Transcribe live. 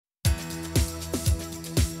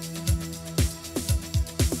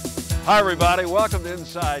Hi everybody, welcome to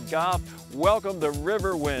Inside Golf. Welcome to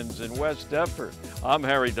RiverWinds in West Deptford. I'm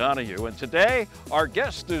Harry Donahue, and today our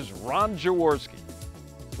guest is Ron Jaworski.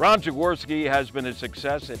 Ron Jaworski has been a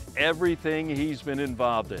success at everything he's been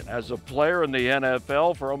involved in. As a player in the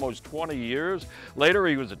NFL for almost 20 years, later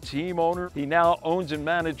he was a team owner. He now owns and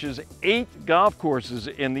manages 8 golf courses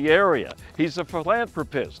in the area. He's a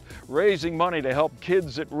philanthropist, raising money to help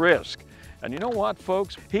kids at risk. And you know what,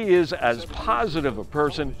 folks? He is as positive a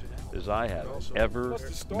person as I have ever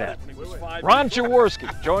met. Ron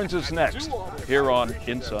Jaworski joins us next here on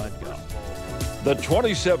Inside Golf. The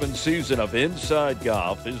 27th season of Inside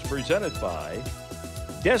Golf is presented by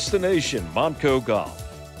Destination Montco Golf,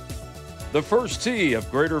 the First Tee of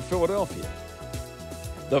Greater Philadelphia,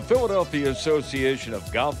 the Philadelphia Association of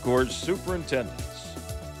Golf Course Superintendents,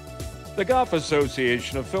 the Golf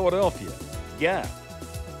Association of Philadelphia, GAP,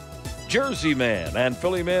 Jersey Man and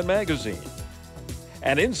Philly Man Magazine,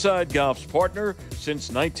 and Inside Golf's partner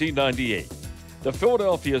since 1998, the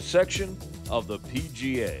Philadelphia section of the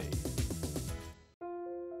PGA.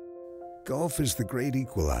 Golf is the great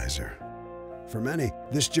equalizer. For many,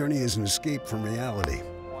 this journey is an escape from reality,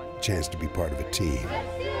 a chance to be part of a team,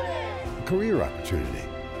 a career opportunity.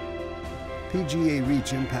 PGA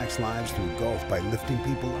Reach impacts lives through golf by lifting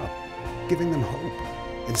people up, giving them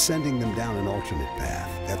hope, and sending them down an alternate path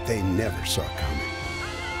that they never saw coming.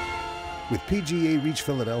 With PGA Reach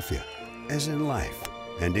Philadelphia, as in life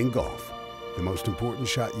and in golf, the most important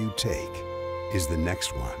shot you take is the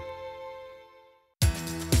next one.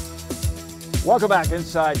 Welcome back.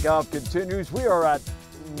 Inside Golf continues. We are at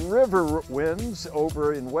RiverWinds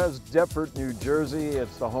over in West Deptford, New Jersey.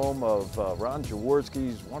 It's the home of Ron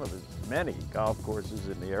Jaworski's, one of his many golf courses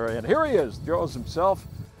in the area. And here he is, Jaws himself.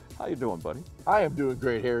 How you doing, buddy? I am doing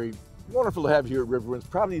great, Harry. Wonderful to have you here at RiverWinds.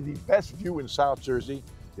 Probably the best view in South Jersey.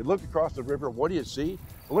 You look across the river, what do you see?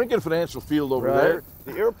 The Lincoln Financial Field over there,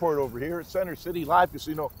 the airport over here, Center City, live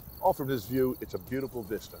casino. All from this view, it's a beautiful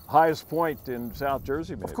vista. Highest point in South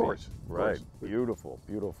Jersey, maybe. Of course. Right. Beautiful,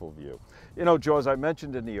 beautiful view. You know, Jaws, I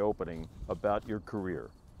mentioned in the opening about your career,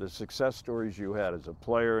 the success stories you had as a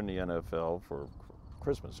player in the NFL for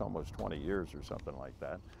Christmas, almost 20 years or something like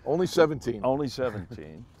that. Only 17. Only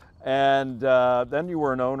 17. And then you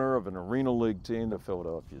were an owner of an Arena League team, the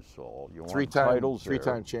Philadelphia Soul. You won titles there.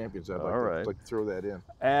 Three-time champions. I'd like to throw that in.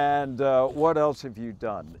 And what else have you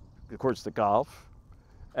done? Of course, the golf.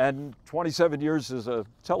 And 27 years as a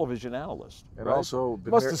television analyst. And right? also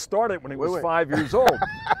must have started when he was 5 years old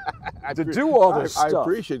to do all this stuff. I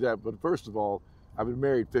appreciate that, but first of all, I've been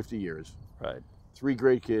married 50 years. Right. 3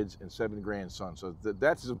 great kids and 7 grandsons. So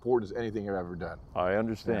that's as important as anything I've ever done. I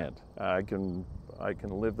understand. Yeah. I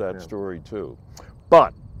can live that story too.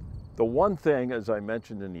 But the one thing, as I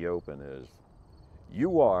mentioned in the open, is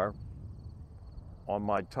you are on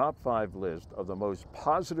my top 5 list of the most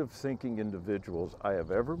positive thinking individuals I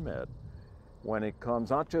have ever met when it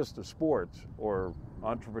comes not just to sports or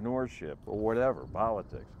entrepreneurship or whatever,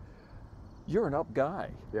 politics. You're an up guy,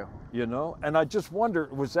 you know? And I just wonder,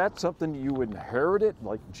 was that something you inherited,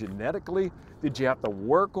 like genetically? Did you have to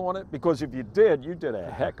work on it? Because if you did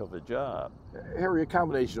a heck of a job. Harry, a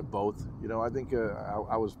combination of both. You know, I think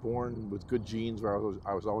I was born with good genes where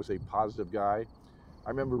I was always a positive guy. I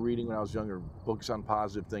remember reading when I was younger books on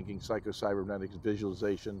positive thinking, psycho-cybernetics,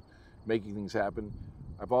 visualization, making things happen.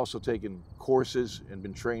 I've also taken courses and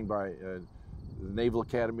been trained by the Naval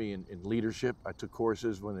Academy in leadership. I took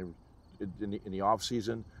courses when they were in the off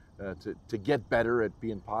season to get better at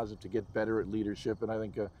being positive, to get better at leadership. And I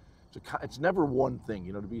think it's never one thing,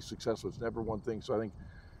 you know, to be successful. It's never one thing. So I think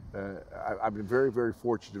I've been very, very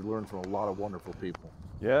fortunate to learn from a lot of wonderful people.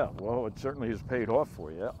 Yeah, well, it certainly has paid off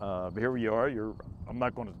for you. Here you are. I'm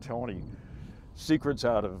not going to tell any secrets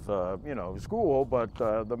out of school, but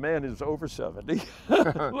the man is over 70.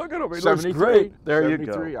 Look at him, he looks great. There you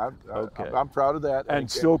go. I'm proud of that. And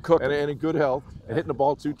still cooking. And in good health. And hitting the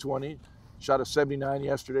ball 220. Shot a 79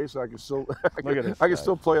 yesterday, so I can still I can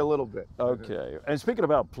still play a little bit. Okay. And speaking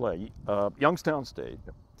about play, Youngstown State.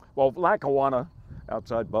 Well, Lackawanna,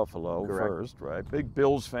 outside Buffalo. Correct. First, right? Big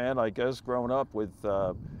Bills fan, I guess, growing up with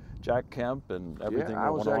Jack Kemp and everything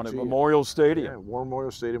that went on at Memorial Stadium. Yeah, War Memorial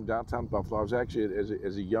Stadium, downtown Buffalo. I was actually,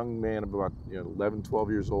 as a young man, about 11, 12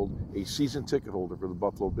 years old, a season ticket holder for the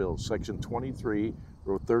Buffalo Bills. Section 23,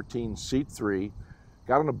 row 13, seat 3.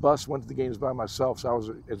 Got on a bus, went to the games by myself. So I was,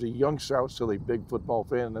 as a youngster, I was still a big football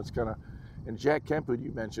fan, and that's kind of. And Jack Kemp, who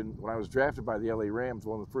you mentioned, when I was drafted by the LA Rams,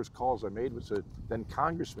 one of the first calls I made was to then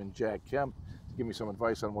Congressman Jack Kemp to give me some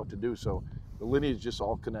advice on what to do. So the lineage just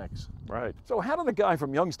all connects. Right. So how did a guy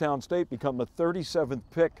from Youngstown State become the 37th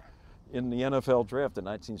pick in the NFL draft in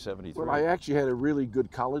 1973. Well, I actually had a really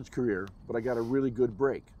good college career, but I got a really good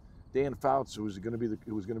break. Dan Fouts, who was going to be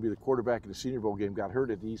the quarterback in the Senior Bowl game, got hurt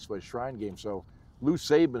at the East-West Shrine game. So Lou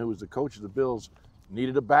Saban, who was the coach of the Bills,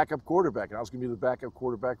 needed a backup quarterback, and I was going to be the backup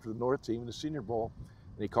quarterback for the North team in the Senior Bowl.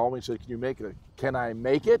 And he called me and said, "Can you make it?" Can I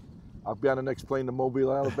make it? I'll be on the next plane to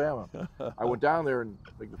Mobile, Alabama. I went down there, and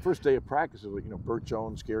like the first day of practice, it was like, Burt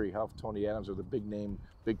Jones, Gary Huff, Tony Adams are the big name,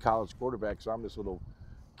 big college quarterbacks. So I'm this little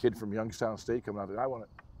kid from Youngstown State coming out there.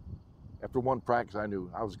 After one practice, I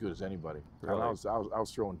knew I was as good as anybody. Really? I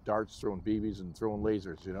was throwing darts, throwing BBs, and throwing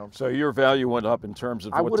lasers. So your value went up in terms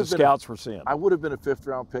of what the scouts were seeing. I would have been a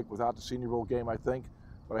 5th-round pick without the Senior Bowl game, I think,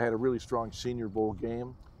 but I had a really strong Senior Bowl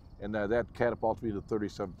game. And that catapulted me to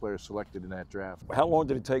 37 players selected in that draft. How long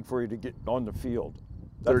did it take for you to get on the field?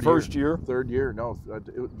 First year? Third year, no.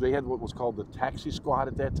 They had what was called the taxi squad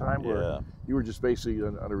at that time, where you were just basically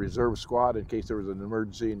on a reserve squad in case there was an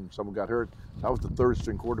emergency and someone got hurt. I was the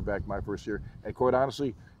 3rd-string quarterback my first year. And quite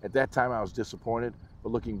honestly, at that time I was disappointed,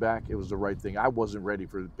 but looking back, it was the right thing. I wasn't ready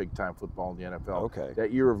for big-time football in the NFL. Okay.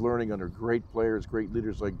 That year of learning under great players, great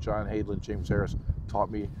leaders like John Hadlin, James Harris,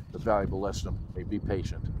 taught me the valuable lesson of be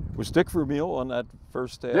patient. Was Dick Vermeil on that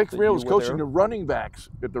first staff? Dick Vermeil was coaching the running backs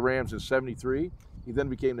at the Rams in '73. He then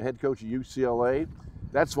became the head coach at UCLA.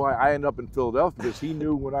 That's why I ended up in Philadelphia, because he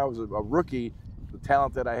knew when I was a rookie, the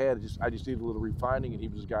talent that I had. I just needed a little refining, and he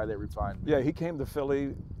was the guy that refined me. Yeah, he came to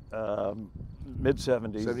Philly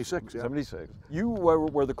mid-'70s. 76, yeah. 76. You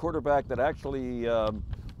were the quarterback that actually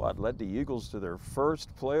led the Eagles to their first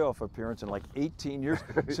playoff appearance in like 18 years,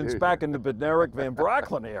 since back in the Bednarik Van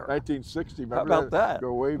Brocklin era. 1960, remember? How about that?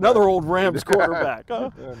 Go way back. Another old Rams quarterback, huh?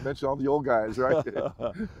 Yeah, mention all the old guys, right?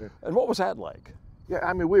 And what was that like? Yeah,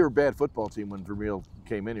 I mean, we were a bad football team when Vermeil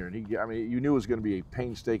came in here, and you knew it was going to be a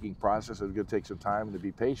painstaking process. It was going to take some time and to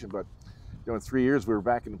be patient, but in 3 years we were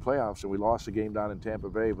back in the playoffs, and we lost the game down in Tampa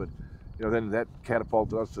Bay, but then that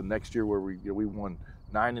catapulted us to the next year where we won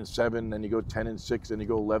 9-7, then you go 10-6, then you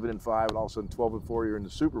go 11-5, and all of a sudden 12-4, you're in the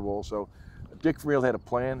Super Bowl. So Dick Vermeil had a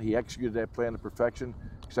plan. He executed that plan to perfection,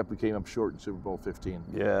 except we came up short in Super Bowl 15.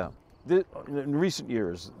 Yeah. In recent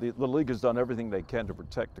years, the league has done everything they can to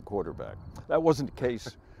protect the quarterback. That wasn't the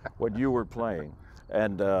case when you were playing.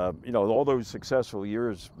 And, all those successful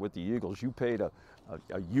years with the Eagles, you paid a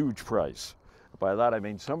huge price. By that, I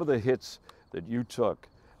mean some of the hits that you took,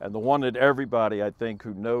 and the one that everybody, I think,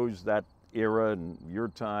 who knows that era and your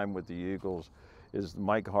time with the Eagles is the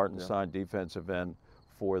Mike Hartenstein defensive end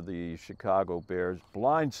for the Chicago Bears.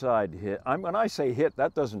 Blindside hit. When I say hit,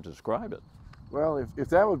 that doesn't describe it. Well, if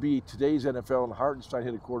that would be today's NFL and Hartenstein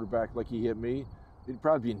hit a quarterback like he hit me, he'd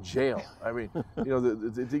probably be in jail. I mean,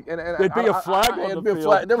 there'd be a flag on the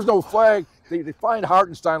field. There was no flag. They fined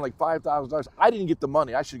Hartenstein like $5,000. I didn't get the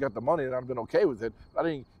money. I should have got the money, and I've been okay with it.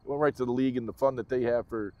 It went right to the league and the fund that they have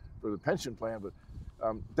for the pension plan. But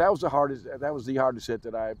that was the hardest hit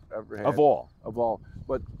that I've ever had. Of all.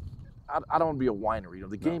 But I don't want to be a whiner.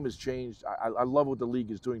 The game has changed. I love what the league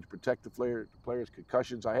is doing to protect the players'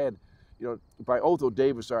 concussions. I had, by Otho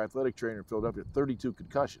Davis, our athletic trainer in Philadelphia, 32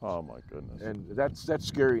 concussions. Oh my goodness! And that's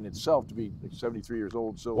scary in itself to be 73 years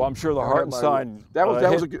old. So well, I'm sure the Hartenstein that was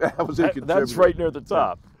a contributor. That's right near the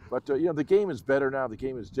top. But the game is better now. The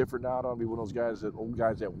game is different now. I don't want to be one of those old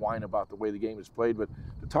guys that whine about the way the game is played. But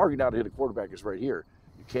the target now to hit a quarterback is right here.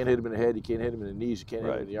 You can't hit him in the head. You can't hit him in the knees. You can't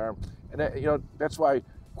hit him in the arm. And that, that's why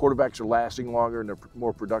quarterbacks are lasting longer and they're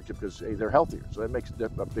more productive, because they're healthier. So that makes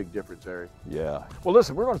a big difference, Harry. Yeah. Well,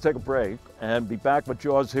 listen, we're going to take a break and be back with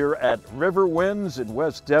Jaws here at RiverWinds in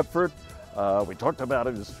West Deptford. We talked about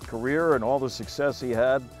his career and all the success he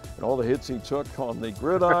had and all the hits he took on the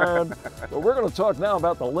gridiron. But we're going to talk now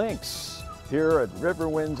about the links here at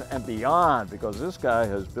RiverWinds and beyond, because this guy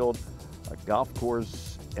has built a golf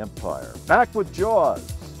course empire. Back with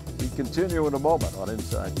Jaws. We continue in a moment on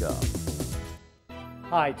Inside Golf.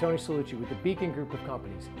 Hi, Tony Salucci with the Beacon Group of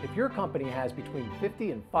Companies. If your company has between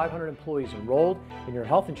 50 and 500 employees enrolled in your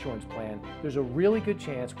health insurance plan, there's a really good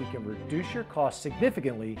chance we can reduce your costs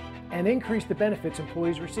significantly and increase the benefits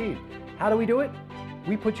employees receive. How do we do it?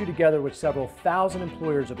 We put you together with several thousand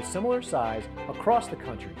employers of a similar size across the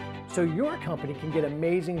country, so your company can get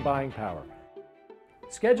amazing buying power.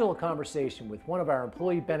 Schedule a conversation with one of our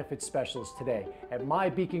employee benefits specialists today at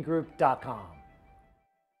mybeacongroup.com.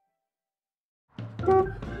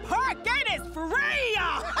 Parking is free!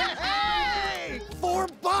 Hey!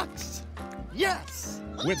 $4! Yes!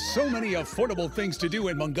 With so many affordable things to do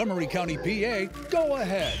in Montgomery County, PA, go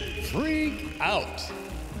ahead, freak out.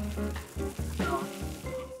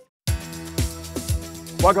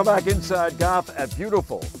 Welcome back inside golf at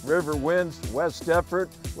beautiful RiverWinds, West Deptford,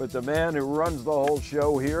 with the man who runs the whole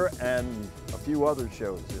show here and a few other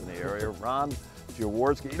shows in the area, Ron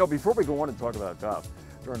Jaworski. You know, before we go on and talk about golf,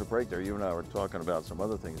 during the break there, you and I were talking about some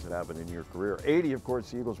other things that happened in your career. 80, of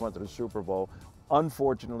course, the Eagles went to the Super Bowl.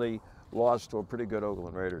 Unfortunately, lost to a pretty good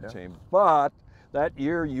Oakland Raider team. But that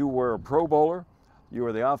year, you were a Pro Bowler. You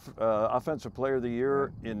were the Offensive Player of the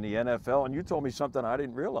Year in the NFL, and you told me something I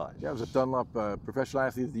didn't realize. Yeah, I was a Dunlop Professional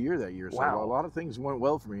Athlete of the Year that year. So wow. A lot of things went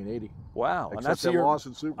well for me in 80. Wow. Except and that's that the year, loss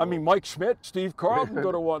in Super Bowl. I mean, Mike Schmidt, Steve Carlton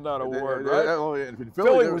could have won that award, right? Oh, yeah.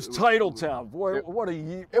 Philly was title town. Boy, what a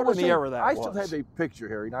year, what an era that was. I still have a picture,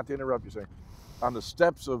 Harry, not to interrupt you, sir, on the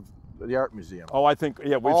steps of the Art Museum. Oh, I think,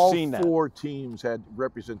 yeah, we've seen that. All 4 teams had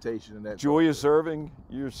representation in that. Julius Erving,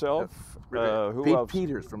 yourself. Who Pete else?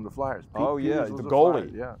 Peters from the Flyers. Pete oh, yeah, Peters the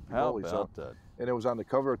goalie. Yeah, the How goalie. about that? And it was on the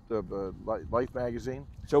cover of Life magazine.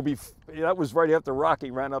 So that was right after Rocky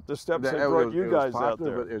ran up the steps and brought you guys out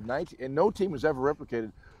there. But and no team was ever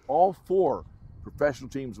replicated. All 4 professional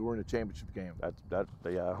teams were in a championship game.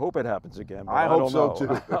 Yeah, I hope it happens again. But I hope so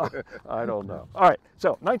too. I don't know. All right,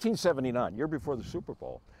 so 1979, year before the Super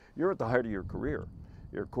Bowl, you're at the height of your career.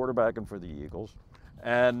 You're quarterbacking for the Eagles,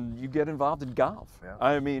 and you get involved in golf. Yeah.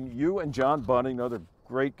 I mean, you and John Bunning, another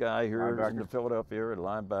great guy here in the Philadelphia area,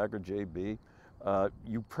 linebacker, JB.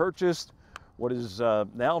 You purchased what is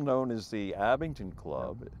now known as the Abington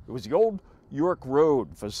Club. Yeah. It was the old York Road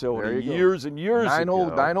facility years and years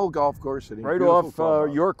ago. 9-hole golf course. Right off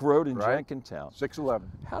York Road in Jenkintown.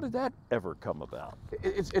 611. How did that ever come about?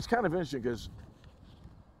 It's kind of interesting because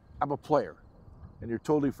I'm a player, and you're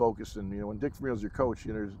totally focused. And when Dick Vermeil's your coach,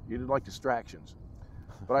 you didn't like distractions.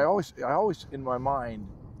 But I always, in my mind,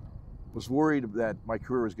 was worried that my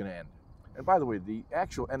career was going to end. And by the way, the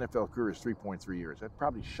actual NFL career is 3.3 years. That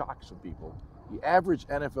probably shocks some people. The average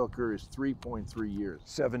NFL career is 3.3 years.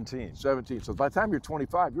 17. So by the time you're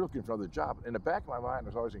 25, you're looking for another job. In the back of my mind, I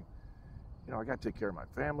was always thinking, I got to take care of my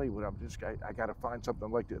family. I got to find something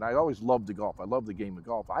I like to. And I always loved the golf. I loved the game of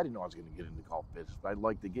golf. I didn't know I was going to get into the golf business, but I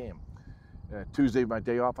liked the game. Tuesday, my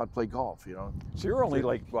day off, I'd play golf, So you're only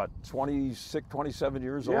like, what, 26, 27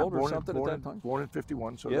 years old or something at that time? Born in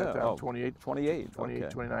 51, so at that time, 28,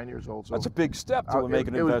 29 years old. So that's a big step to make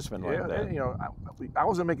an investment like that. And, I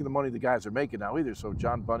wasn't making the money the guys are making now either. So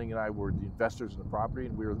John Bunning and I were the investors in the property,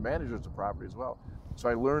 and we were the managers of the property as well. So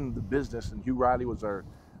I learned the business, and Hugh Riley was our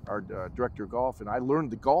director of golf, and I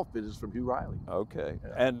learned the golf business from Hugh Riley. Okay,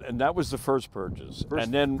 yeah. And that was the first purchase.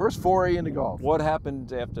 And then first foray into golf. What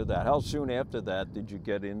happened after that? How soon after that did you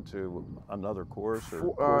get into another course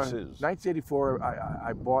or courses? 1984,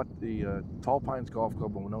 I bought the Tall Pines Golf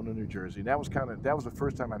Club in Winona, New Jersey. That was the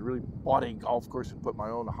first time I'd really bought a golf course and put my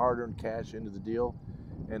own hard-earned cash into the deal.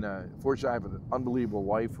 And fortunately, I have an unbelievable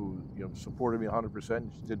wife who supported me 100%.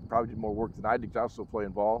 She probably did more work than I did. I was still playing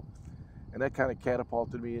ball. And that kind of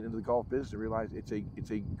catapulted me into the golf business and realized it's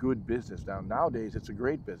a good business. Nowadays, it's a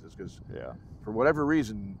great business because for whatever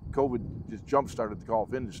reason, COVID just jump-started the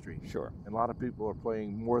golf industry. Sure. And a lot of people are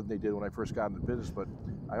playing more than they did when I first got into the business. But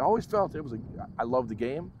I always felt I love the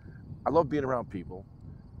game. I love being around people.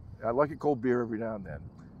 I like a cold beer every now and then.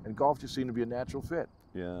 And golf just seemed to be a natural fit.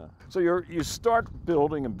 Yeah. So you start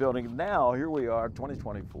building and building. Now, here we are,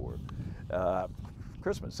 2024.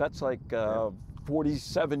 Christmas, that's like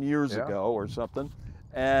 47 years ago or something,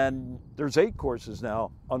 and there's 8 courses now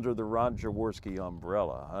under the Ron Jaworski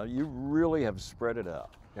umbrella. You really have spread it out.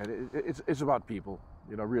 Yeah, it's about people,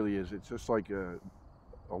 it really is. It's just like a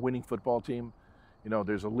winning football team.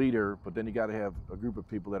 There's a leader, but then you got to have a group of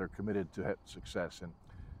people that are committed to success. And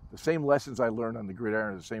the same lessons I learned on the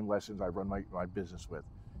gridiron are the same lessons I run my business with.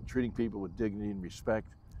 Treating people with dignity and respect,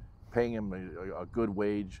 paying them a good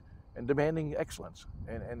wage, and demanding excellence.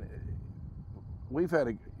 And we've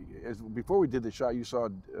had before we did the shot, you saw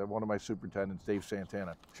one of my superintendents, Dave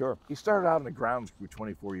Santana. Sure. He started out in the grounds crew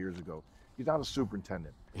 24 years ago. He's now a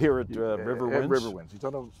superintendent. Here at RiverWinds? At RiverWinds. He's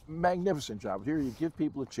done a magnificent job. Here you give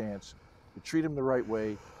people a chance, you treat them the right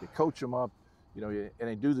way, you coach them up, and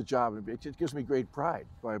they do the job. It just gives me great pride.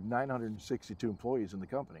 I have 962 employees in the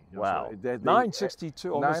company. Wow.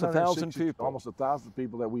 962, almost 1,000 people. Almost 1,000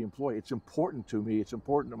 people that we employ. It's important to me, it's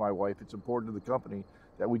important to my wife, it's important to the company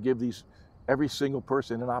that we give every single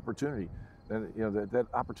person an opportunity. And that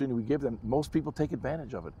opportunity we give them, most people take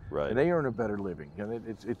advantage of it. Right. And they earn a better living.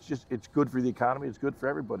 And it's good for the economy, it's good for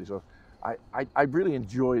everybody. So I really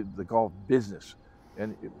enjoy the golf business.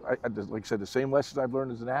 And like I said, the same lessons I've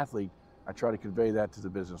learned as an athlete, I try to convey that to the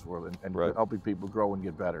business world and helping people grow and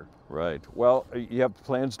get better. Right. Well, you have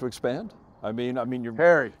plans to expand? I mean,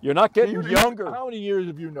 Harry, you're not getting younger. How many years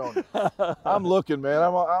have you known? I'm looking, man.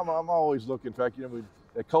 I'm always looking. In fact,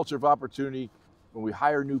 a culture of opportunity. When we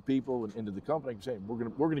hire new people into the company, I'm saying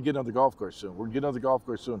we're gonna get another golf course soon. We're gonna get another golf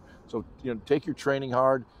course soon. So take your training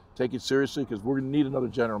hard, take it seriously, because we're gonna need another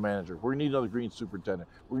general manager. We're gonna need another green superintendent.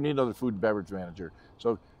 We're gonna need another food and beverage manager.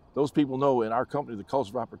 So those people know in our company the culture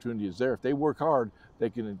of opportunity is there. If they work hard, they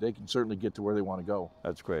can certainly get to where they want to go.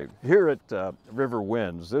 That's great. Here at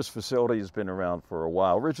RiverWinds, this facility has been around for a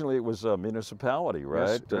while. Originally, it was a municipality, right?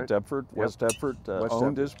 Yes, right. Deptford, yep. West Deptford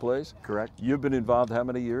owned this place. Correct. You've been involved how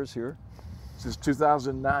many years here? Since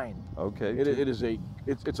 2009. Okay.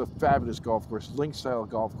 It's a fabulous golf course, link style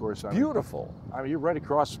golf course. Beautiful. I mean, you're right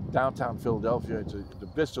across downtown Philadelphia. The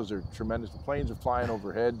vistas are tremendous. The planes are flying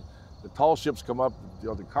overhead. The tall ships come up.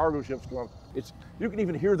 The cargo ships come up. You can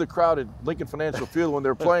even hear the crowd at Lincoln Financial Field when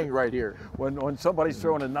they're playing right here. When somebody's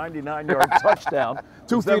throwing a 99-yard touchdown,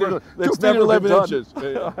 2 feet and 11 inches.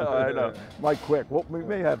 I know. Mike Quick. Well, we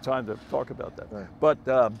may have time to talk about that. Right. But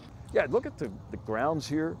yeah, look at the grounds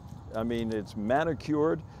here. I mean, it's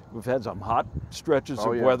manicured. We've had some hot stretches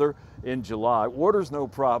of weather in July. Water's no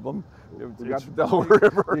problem. You got the Delaware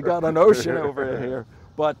River. You got an ocean over here.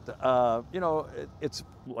 But, it's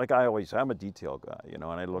like I always say, I'm a detail guy, and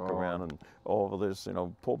I look around and all of this,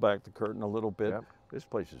 pull back the curtain a little bit. Yep. This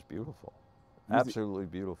place is beautiful. Absolutely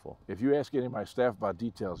beautiful. If you ask any of my staff about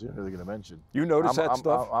details, they're going to mention. You notice that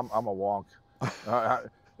stuff? I'm a wonk.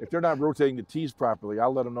 If they're not rotating the tees properly,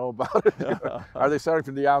 I'll let them know about it. Are they starting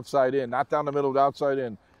from the outside in, not down the middle, the outside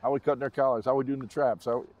in? How are we cutting their collars? How are we doing the traps?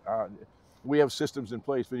 We have systems in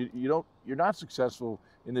place, but you're not successful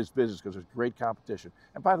in this business because there's great competition.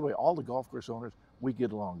 And by the way, all the golf course owners, we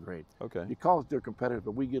get along great. Okay. You call it they're competitive,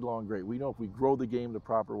 but we get along great. We know if we grow the game the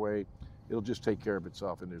proper way, it'll just take care of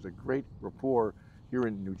itself. And there's a great rapport here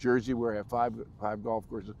in New Jersey, where I have five golf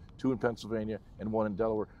courses, 2 in Pennsylvania and 1 in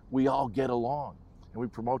Delaware. We all get along and we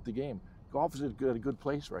promote the game. Golf is at a good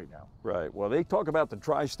place right now. Right. Well, they talk about the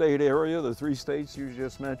tri-state area, the 3 states you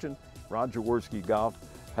just mentioned. Ron Jaworski Golf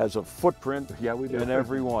has a footprint in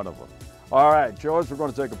every one of them. All right, George, we're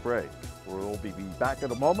going to take a break. We'll be back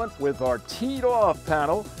in a moment with our teed off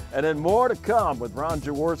panel, and then more to come with Ron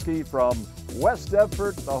Jaworski from West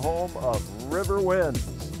Deptford, the home of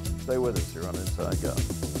RiverWinds. Stay with us here on Inside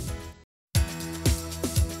Golf.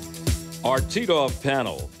 Our teed off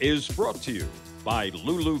panel is brought to you by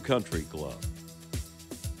Lulu Country Club.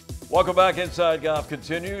 Welcome back. Inside Golf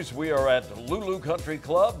continues. We are at Lulu Country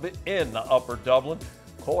Club in Upper Dublin.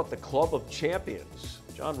 Call it the Club of Champions.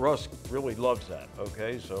 John Rusk really loves that,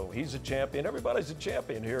 okay? So he's a champion. Everybody's a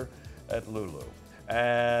champion here at Lulu.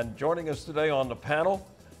 And joining us today on the panel,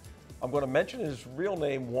 I'm going to mention his real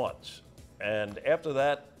name once. And after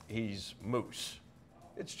that, he's Moose.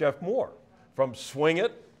 It's Jeff Moore from Swing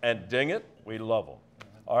It and Ding It. We love him.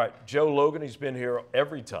 All right, Joe Logan, he's been here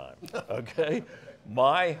every time, okay?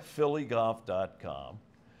 MyPhillyGolf.com.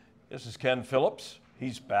 This is Ken Phillips.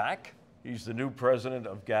 He's back. He's the new president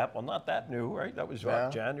of GAP. Well, not that new, right? That was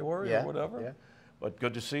January or whatever. Yeah. But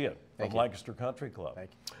good to see you from Lancaster Country Club.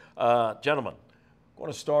 Thank you. Gentlemen, I'm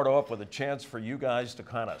going to start off with a chance for you guys to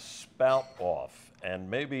kind of spout off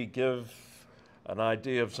and maybe give an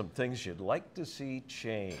idea of some things you'd like to see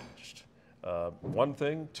changed. 1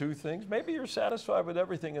 thing, 2 things. Maybe you're satisfied with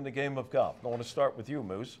everything in the game of golf. I want to start with you,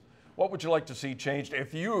 Moose. What would you like to see changed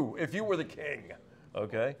if you were the king?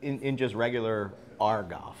 Okay. In just regular R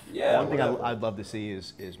golf. Yeah. One thing I'd love to see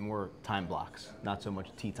is more time blocks, not so much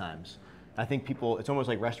tee times. I think people, it's almost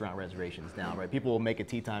like restaurant reservations now, right? People will make a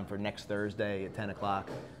tee time for next Thursday at 10 o'clock,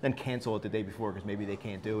 then cancel it the day before because maybe they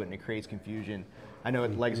can't do it, and it creates confusion. I know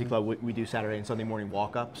at Legacy Club we do Saturday and Sunday morning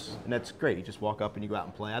walk-ups, and that's great. You just walk up and you go out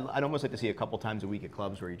and play. I'd almost like to see a couple times a week at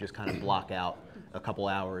clubs where you just kind of block out a couple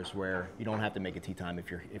hours where you don't have to make a tee time.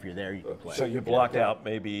 If you're there, you can play. So you block out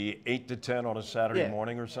maybe 8 to 10 on a Saturday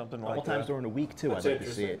morning or something like that? A couple times during the week, too. I'd like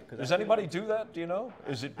to see it. Does anybody do that? Do you know?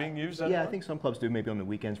 Is it being used anymore? Yeah, I think some clubs do, maybe on the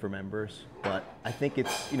weekends for members. But I think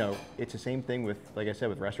it's, it's the same thing with, like I said,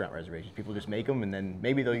 with restaurant reservations. People just make them, and then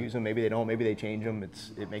maybe they'll use them, maybe they don't, maybe they change them.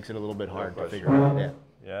 It makes it a little bit hard to figure out. Yeah.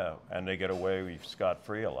 Yeah, and they get away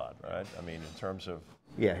scot-free a lot, right? I mean, in terms of...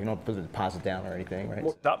 Yeah, you don't put the deposit down or anything, right?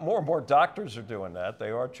 More and more doctors are doing that. They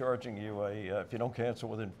are charging you if you don't cancel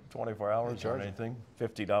within 24 hours or anything,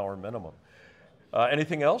 $50 minimum.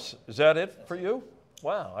 Anything else? Is that it for you?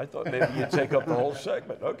 Wow, I thought maybe you'd take up the whole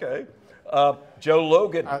segment. Okay. Joe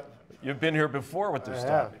Logan, you've been here before with this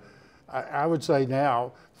topic. I would say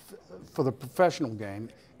now, for the professional game,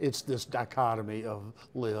 it's this dichotomy of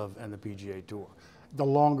LIV and the PGA Tour. the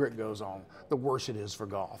longer it goes on, the worse it is for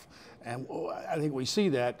golf. And I think we see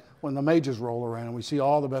that when the majors roll around and we see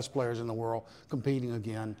all the best players in the world competing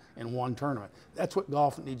again in one tournament. That's what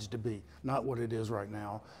golf needs to be, not what it is right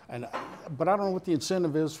now. But I don't know what the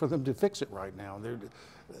incentive is for them to fix it right now.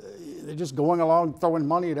 They're just going along throwing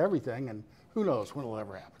money at everything, and who knows when it'll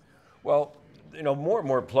ever happen. Well, you know, more and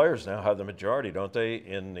more players now have the majority, don't they,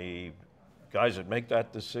 in the guys that make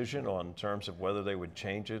that decision on terms of whether they would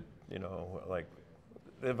change it. You know, like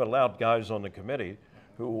they've allowed guys on the committee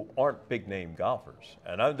who aren't big name golfers,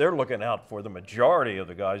 and they're looking out for the majority of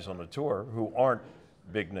the guys on the tour who aren't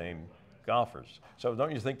big name golfers. So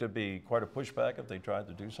don't you think there'd be quite a pushback if they tried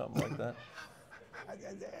to do something like that?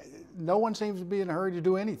 No one seems to be in a hurry to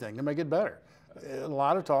do anything to make it better. A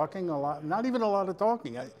lot of talking, not even a lot of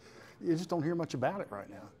talking. You just don't hear much about it right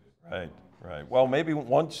now. Right, right. Well, maybe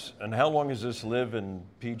once, and how long has this live and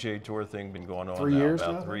PGA Tour thing been going on 3 now? years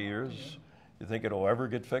About now? 3 years? You think it'll ever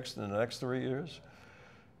get fixed in the next 3 years?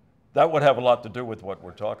 That would have a lot to do with what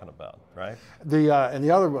we're talking about, right? And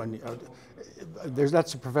the other one,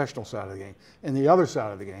 that's the professional side of the game. And the other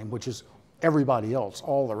side of the game, which is everybody else,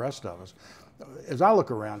 all the rest of us, as I look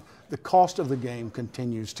around, the cost of the game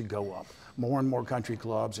continues to go up. More and more country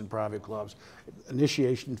clubs and private clubs,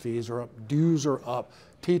 initiation fees are up, dues are up,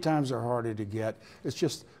 tee times are harder to get. It's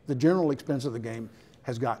just the general expense of the game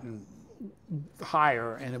has gotten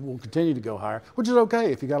higher, and it will continue to go higher, which is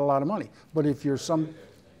okay if you got a lot of money. But if you're some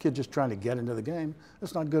kid just trying to get into the game,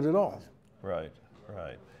 that's not good at all. Right,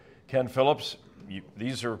 right. Ken Phillips,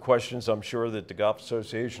 these are questions I'm sure that the Golf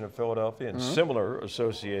Association of Philadelphia and similar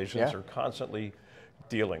associations are constantly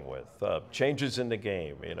dealing with. Changes in the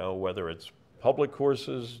game, you know, whether it's public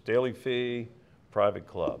courses, daily fee, private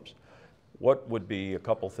clubs. What would be a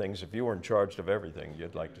couple things, if you were in charge of everything,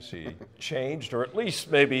 you'd like to see changed, or at least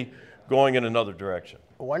maybe going in another direction?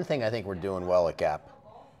 One thing I think we're doing well at GAP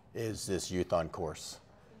is this youth on course.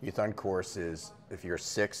 Youth on course is if you're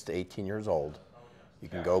 6 to 18 years old, you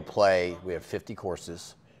can go play. We have 50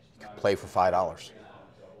 courses. You can play for $5.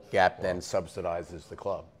 GAP then subsidizes the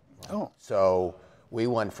club. Oh. So we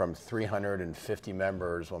went from 350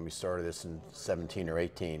 members when we started this in 17 or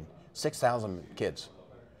 18, 6,000 kids.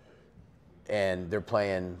 And they're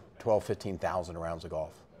playing 12, 15,000 rounds of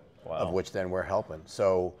golf, of which then we're helping.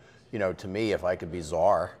 So, you know, to me, if I could be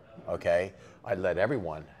czar, okay, I'd let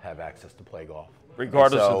everyone have access to play golf.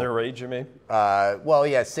 Regardless of their age, you mean? Well,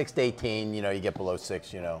 yeah, 6 to 18, you know, you get below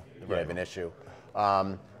 6, you know, you have an issue.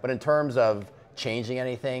 But in terms of changing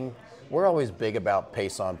anything, we're always big about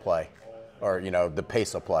pace on play, or, you know, the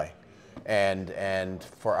pace of play. And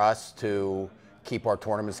for us to keep our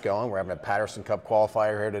tournaments going, we're having a Patterson Cup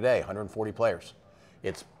qualifier here today, 140 players.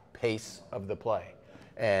 It's pace of the play.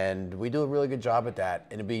 And we do a really good job at that.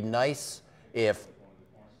 And it'd be nice if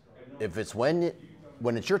it's when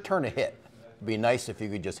it's your turn to hit, it'd be nice if you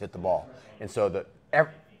could just hit the ball. And so that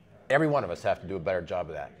every one of us have to do a better job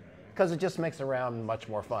of that, because it just makes the round much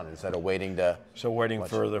more fun instead of waiting to. So waiting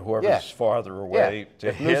for whoever's farther away to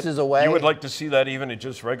if hit. Moose is away, you would like to see that even in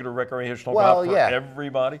just regular recreational golf for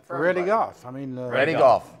everybody? Ready golf. I mean, ready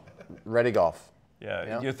golf. Ready golf.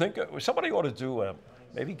 Yeah. You think somebody ought to do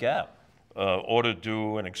maybe GAP ought to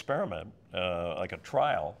do an experiment, like a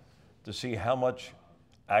trial, to see how much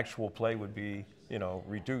actual play would be, you know,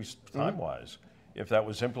 reduced time-wise, if that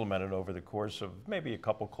was implemented over the course of maybe a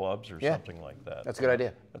couple clubs or something like that. That's a good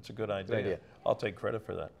idea. That's a good idea. I'll take credit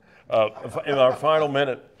for that. In our final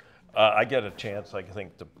minute, I get a chance, I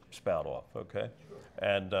think, to spout off, okay?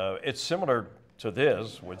 And it's similar to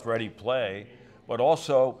this with Ready Play, but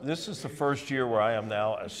also this is the first year where I am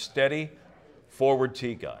now a steady forward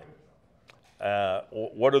tee guy.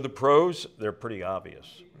 What are the pros? They're pretty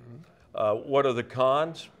obvious. What are the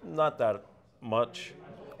cons? Not that much.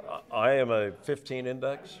 I am a 15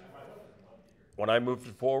 index. When I move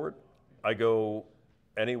it forward, I go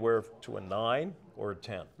anywhere to a 9 or a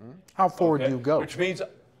 10. How forward do you go? Which means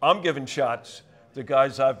I'm giving shots to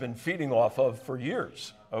guys I've been feeding off of for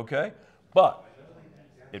years, okay? But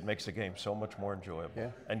it makes the game so much more enjoyable. Yeah.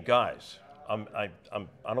 And guys, I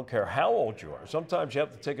don't care how old you are. Sometimes you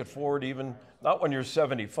have to take it forward even, not when you're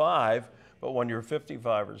 75, but when you're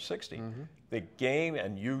 55 or 60. The game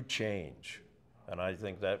and you change. And I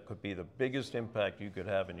think that could be the biggest impact you could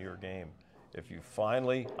have in your game if you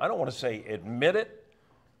finally, I don't want to say admit it,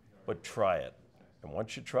 but try it. And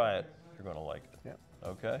once you try it, you're going to like it. Yeah.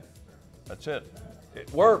 Okay? That's it.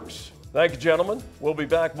 It works. Thank you, gentlemen. We'll be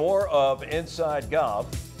back more of Inside Golf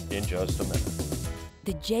in just a minute.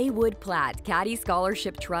 The J. Wood Platt Caddy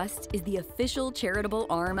Scholarship Trust is the official charitable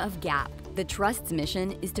arm of GAP. The Trust's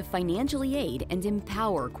mission is to financially aid and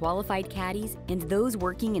empower qualified caddies and those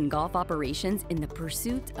working in golf operations in the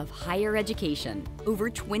pursuit of higher education. Over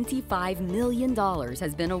 $25 million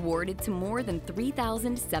has been awarded to more than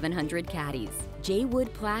 3,700 caddies. J.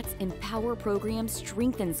 Wood Platt's Empower program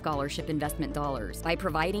strengthens scholarship investment dollars by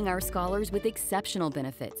providing our scholars with exceptional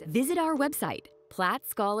benefits. Visit our website,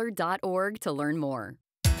 plattscholar.org, to learn more.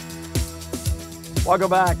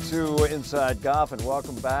 Welcome back to Inside Golf, and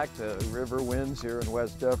welcome back to RiverWinds here in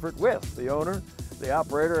West Defford with the owner, the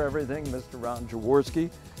operator, everything, Mr. Ron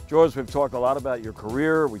Jaworski. George, we've talked a lot about your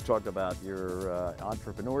career. We talked about your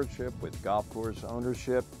entrepreneurship with golf course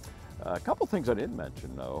ownership. A couple things I didn't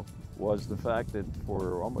mention, though, was the fact that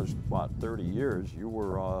for almost, 30 years, you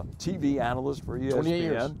were a TV analyst for ESPN. 28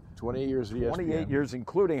 years. 28 years at ESPN. 28 years,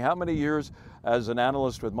 including how many years as an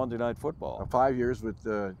analyst with Monday Night Football? 5 yees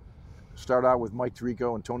with, start out with Mike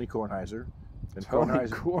Tirico and Tony Kornheiser. And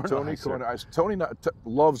Tony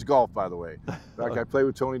loves golf, by the way. In fact, I play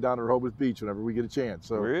with Tony down at Rehoboth Beach whenever we get a chance.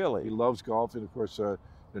 So really? He loves golf, and of course,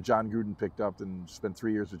 John Gruden picked up and spent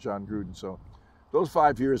 3 years with John Gruden. So those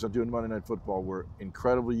 5 years of doing Monday Night Football were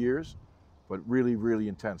incredible years, but really, really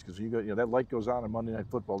intense, because that light goes on Monday Night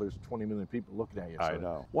Football. There's 20 million people looking at you. So. I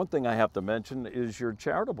know. One thing I have to mention is your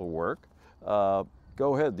charitable work.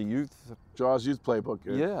 Go ahead, the youth. Jaws Youth Playbook.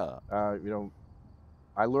 Yeah.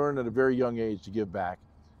 I learned at a very young age to give back.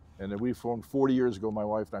 And then we formed 40 years ago, my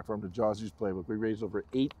wife and I formed the Jaws Youth Playbook. We raised over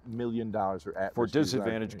 $8 million for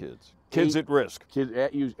disadvantaged kids. Kids at risk. Kids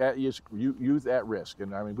youth at risk.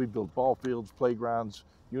 And I mean, we built ball fields, playgrounds,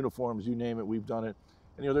 uniforms, you name it, we've done it.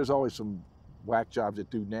 And there's always some whack jobs that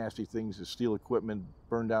do nasty things, that steal equipment,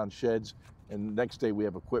 burn down sheds. And next day we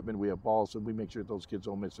have equipment, we have balls, and we make sure those kids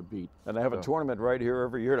don't miss a beat. And they have a tournament right here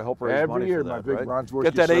every year to help raise money for that, my big right? Ron Jaworski.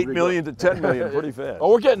 Get that 8 million to 10 million pretty fast.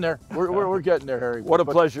 Oh, we're getting there. We're getting there, Harry. What a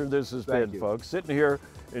pleasure this has been, you. folks. Sitting here,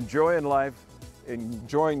 enjoying life,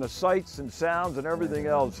 enjoying the sights and sounds and everything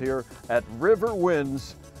else here at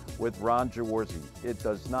RiverWinds with Ron Jaworski. It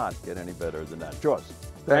does not get any better than that. George.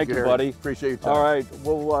 Thank you, Harry. buddy. Appreciate your time. All right,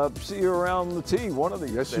 we'll see you around the tee one of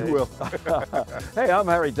these days. Yes, you will. Hey, I'm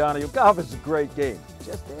Harry Donahue. Golf is a great game.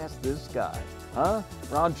 Just ask this guy, huh?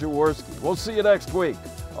 Ron Jaworski. We'll see you next week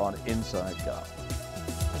on Inside Golf.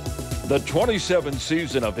 The 27th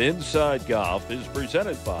season of Inside Golf is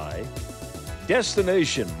presented by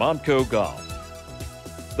Destination Montco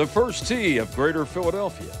Golf, the First Tee of Greater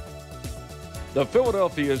Philadelphia, the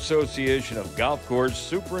Philadelphia Association of Golf Course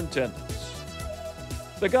Superintendents,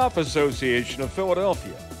 the Golf Association of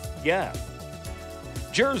Philadelphia, GAP,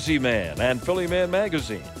 Jersey Man and Philly Man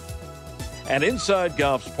Magazine, and Inside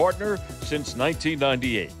Golf's partner since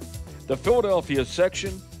 1998, the Philadelphia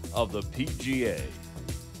section of the PGA.